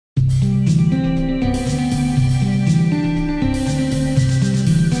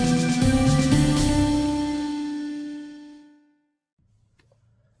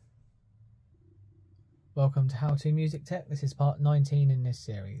welcome to How to Music Tech. This is part 19 in this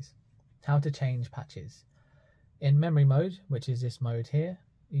series. How to change patches. In memory mode, which is this mode here,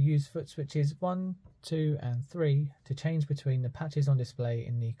 you use foot switches 1, 2 and 3 to change between the patches on display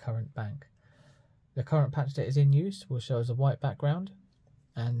in the current bank. The current patch that is in use will show as a white background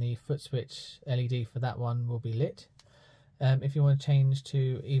and the foot switch LED for that one will be lit. If you want to change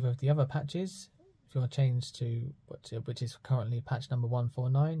to either of the other patches, if you want to change to which is currently patch number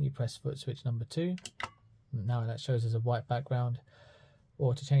 149, you press foot switch number 2. Now that shows as a white background.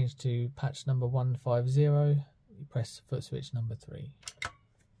 Or to change to patch number 150, you press foot switch number 3.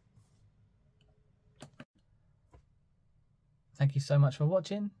 Thank you so much for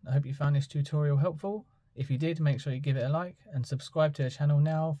watching. I hope you found this tutorial helpful. If you did, make sure you give it a like and subscribe to the channel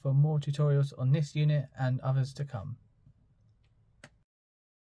now for more tutorials on this unit and others to come.